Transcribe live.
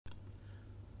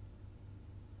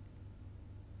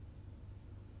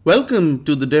Welcome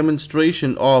to the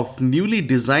demonstration of newly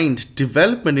designed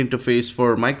development interface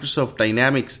for Microsoft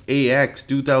Dynamics AX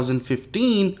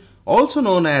 2015, also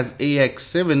known as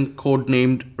AX7,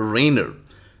 codenamed Rainer.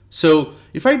 So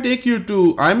if I take you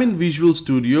to, I'm in Visual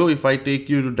Studio, if I take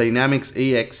you to Dynamics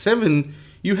AX7,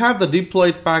 you have the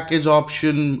deployed package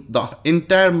option, the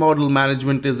entire model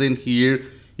management is in here.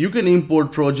 You can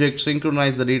import projects,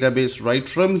 synchronize the database right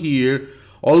from here.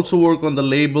 Also work on the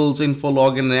labels, info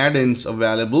log and add-ins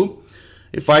available.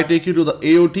 If I take you to the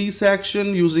AOT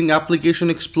section using Application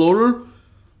Explorer,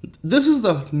 this is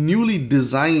the newly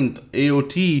designed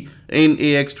AOT in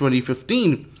AX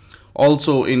 2015,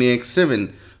 also in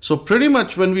AX7. So pretty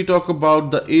much when we talk about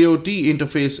the AOT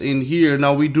interface in here,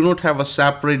 now we do not have a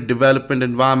separate development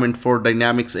environment for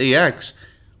Dynamics AX.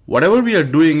 Whatever we are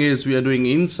doing is we are doing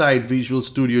inside Visual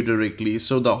Studio directly.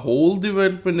 So the whole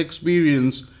development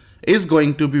experience is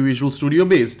going to be Visual Studio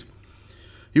based.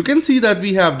 You can see that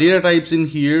we have data types in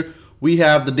here. We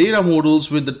have the data models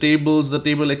with the tables, the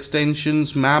table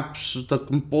extensions, maps, the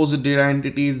composite data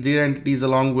entities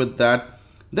along with that.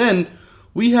 Then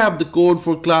we have the code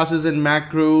for classes and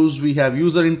macros. We have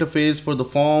user interface for the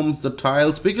forms, the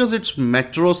tiles, because it's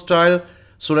metro style.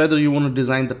 So rather you want to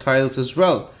design the tiles as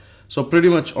well. So pretty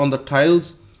much on the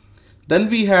tiles. Then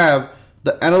we have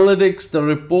the analytics, the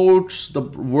reports, the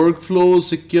workflows,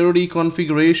 security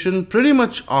configuration, pretty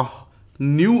much a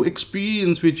new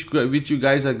experience which you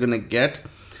guys are gonna get.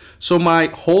 So my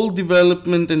whole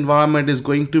development environment is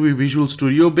going to be Visual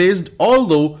Studio based,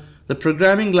 although the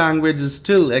programming language is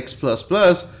still X++,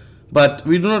 but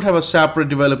we do not have a separate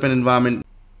development environment.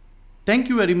 Thank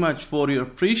you very much for your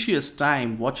precious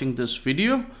time watching this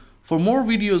video. For more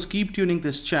videos, keep tuning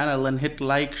this channel and hit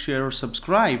like, share, or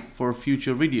subscribe for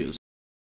future videos.